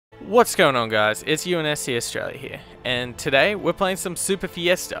What's going on, guys? It's UNSCaustralia here, and today we're playing some Super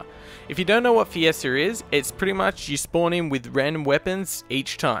Fiesta. If you don't know what Fiesta is, it's pretty much you spawn in with random weapons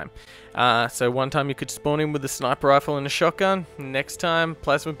each time. So one time you could spawn in with a sniper rifle and a shotgun, next time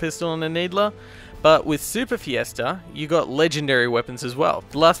plasma pistol and a needler. But with Super Fiesta, you got legendary weapons as well.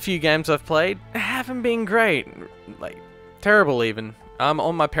 The last few games I've played haven't been great, like terrible even. I'm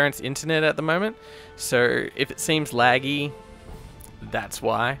on my parents' internet at the moment, so if it seems laggy, that's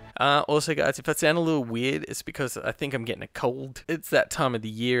why. Also guys, if I sound a little weird, it's because I think I'm getting a cold. It's that time of the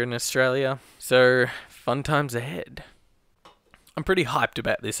year in Australia, so fun times ahead. I'm pretty hyped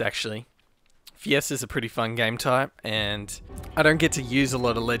about this actually. Fiesta's a pretty fun game type, and I don't get to use a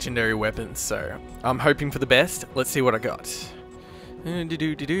lot of legendary weapons, so I'm hoping for the best. Let's see what I got.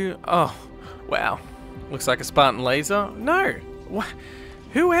 Oh, wow. Looks like a Spartan laser. No! What?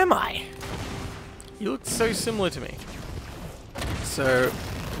 Who am I? You look so similar to me. So,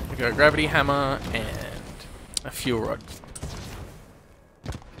 we got a gravity hammer and a fuel rod.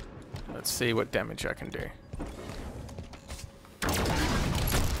 Let's see what damage I can do.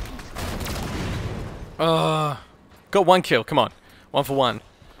 Got one kill, come on. 1 for 1.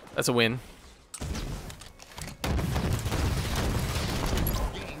 That's a win.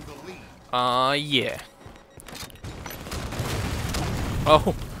 Yeah.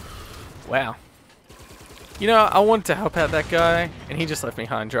 Oh, wow. You know, I wanted to help out that guy, and he just left me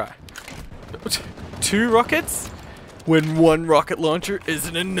high and dry. 2 rockets? When 1 rocket launcher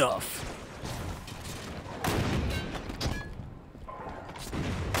isn't enough.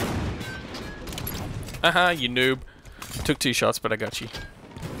 Haha, you noob. Took 2 shots, but I got you.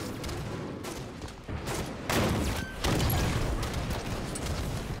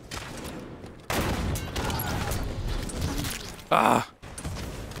 Ah.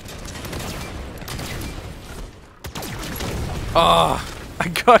 Oh, I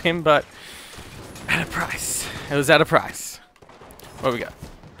got him, but at a price. It was at a price. What we got?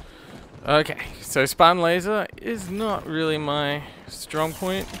 Okay, so Spartan laser is not really my strong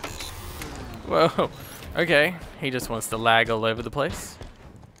point. Whoa, okay. He just wants to lag all over the place.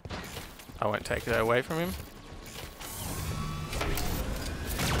 I won't take that away from him.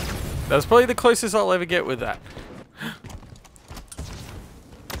 That was probably the closest I'll ever get with that.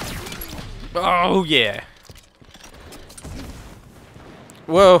 Oh, yeah.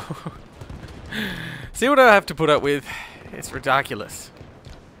 Whoa. See what I have to put up with? It's ridiculous.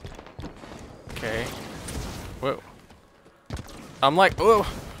 Okay. Whoa. I'm like, whoa.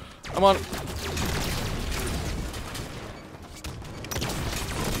 I'm on.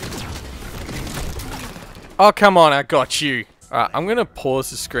 Oh, come on, I got you. Alright, I'm gonna pause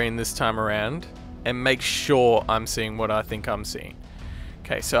the screen this time around and make sure I'm seeing what I think I'm seeing.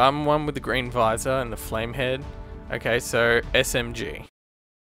 Okay, so I'm one with the green visor and the flame head. Okay, so SMG.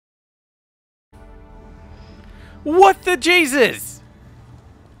 What the Jesus?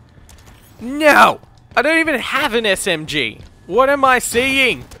 No! I don't even have an SMG. What am I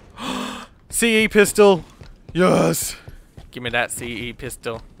seeing? CE pistol. Yes. Give me that CE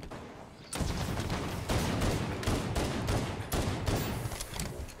pistol.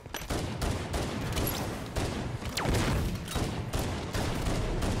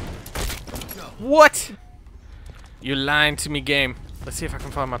 What? You're lying to me, game. Let's see if I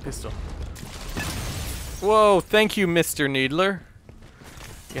can find my pistol. Whoa, thank you, Mr. Needler.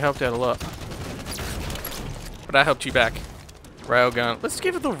 You helped out a lot. But I helped you back. Railgun. Let's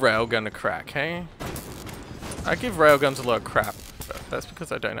give the railgun a crack, hey? I give railguns a lot of crap, but that's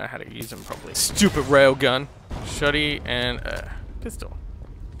because I don't know how to use them properly. Stupid railgun. Shotty and a pistol.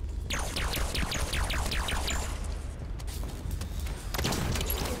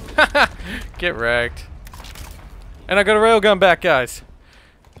 Get wrecked. And I got a railgun back, guys.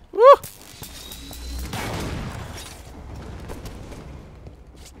 Woo!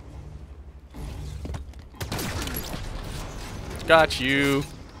 Got you.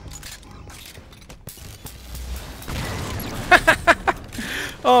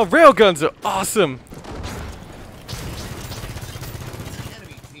 Oh, railguns are awesome.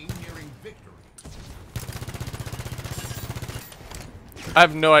 I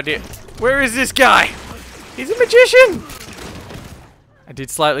have no idea. Where is this guy? He's a magician. I did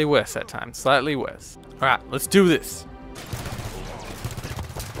slightly worse that time. Slightly worse. Alright, let's do this.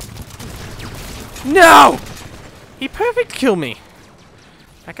 No! He perfect killed me.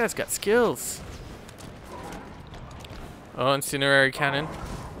 That guy's got skills. Oh, incendiary cannon.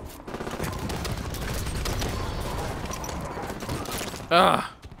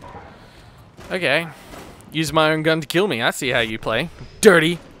 Ah. Okay. Use my own gun to kill me. I see how you play.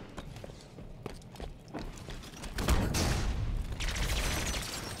 Dirty.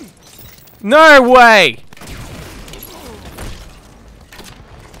 No way!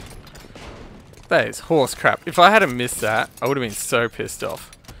 That is horse crap. If I hadn't missed that, I would have been so pissed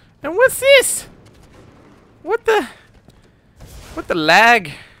off. And what's this? What the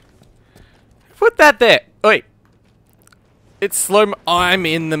lag? Put that there. Wait. It's slow. I'm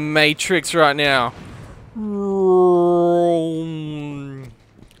in the Matrix right now.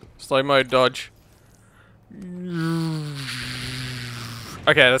 Slow mode dodge.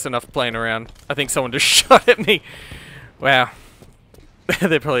 Okay, that's enough playing around. I think someone just shot at me. Wow.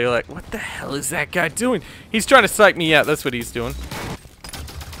 They're probably like, what the hell is that guy doing? He's trying to psych me out. That's what he's doing.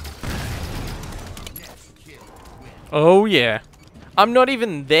 Oh, yeah. I'm not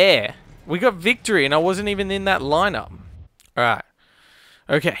even there. We got victory and I wasn't even in that lineup. Alright.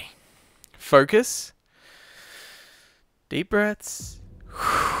 Okay. Focus. Deep breaths.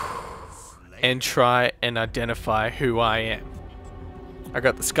 And try and identify who I am. I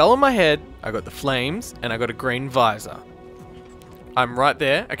got the skull on my head, I got the flames, and I got a green visor. I'm right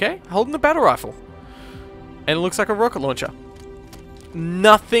there, okay? Holding the battle rifle. And it looks like a rocket launcher.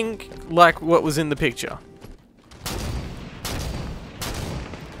 Nothing like what was in the picture.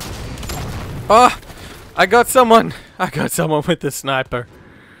 Oh, I got someone. I got someone with the sniper.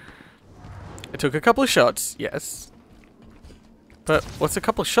 I took a couple of shots, yes. But what's a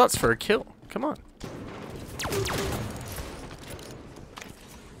couple of shots for a kill? Come on.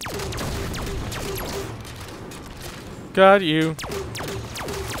 Got you.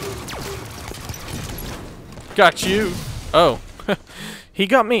 Got you. Oh. He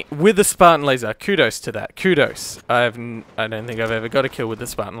got me with the Spartan laser. Kudos to that. Kudos. I don't think I've ever got a kill with the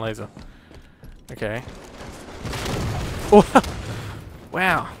Spartan laser. Okay. Oh,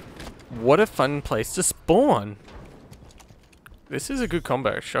 wow. What a fun place to spawn. This is a good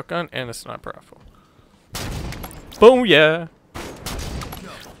combo. Shotgun and a sniper rifle. Booyah.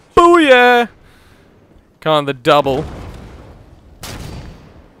 Booyah. Come on, the double.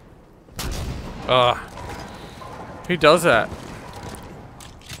 Oh. Who does that?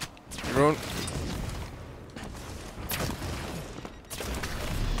 Everyone.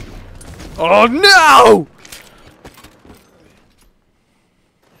 Oh no!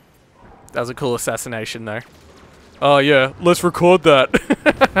 That was a cool assassination though. Oh yeah, let's record that.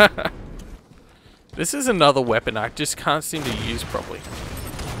 This is another weapon I just can't seem to use properly.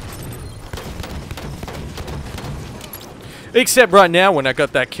 Except right now when I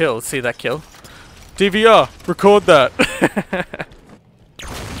got that kill. See that kill? DVR, record that.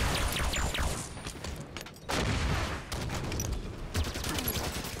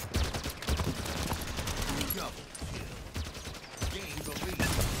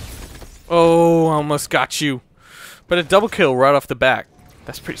 Oh, almost got you. But a double kill right off the back.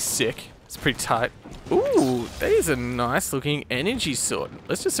 That's pretty sick. It's pretty tight. Ooh, that is a nice looking energy sword.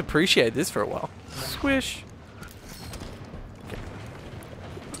 Let's just appreciate this for a while. Swish. Okay.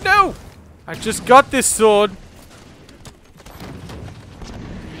 No! I just got this sword.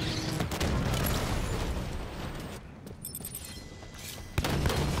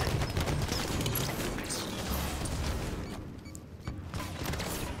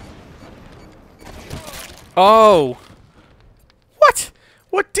 Oh! What?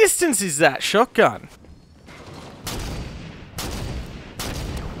 What distance is that shotgun?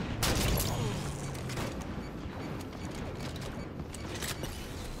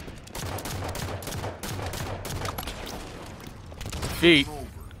 Feet.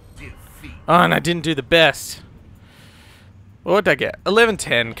 Oh, and I didn't do the best. What did I get?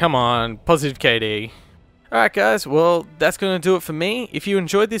 11-10. Come on. Positive KD. Alright guys, well that's going to do it for me. If you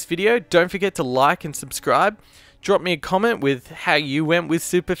enjoyed this video, don't forget to like and subscribe. Drop me a comment with how you went with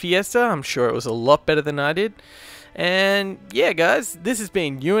Super Fiesta. I'm sure it was a lot better than I did. And yeah guys, this has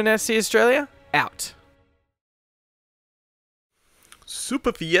been UNSCaustralia, out.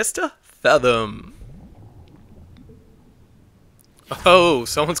 Super Fiesta Fathom. Oh,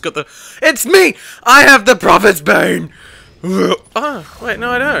 someone's got the... It's me! I have the Prophet's Bane! Oh, wait, no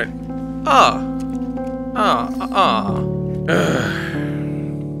I don't. Oh.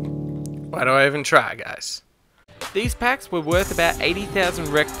 Why do I even try, guys? These packs were worth about 80,000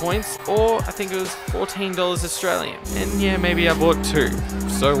 rec points, or I think it was $14 Australian. And yeah, maybe I bought 2.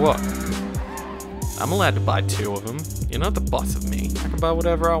 So what? I'm allowed to buy 2 of them. You're not the boss of me. I can buy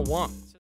whatever I want.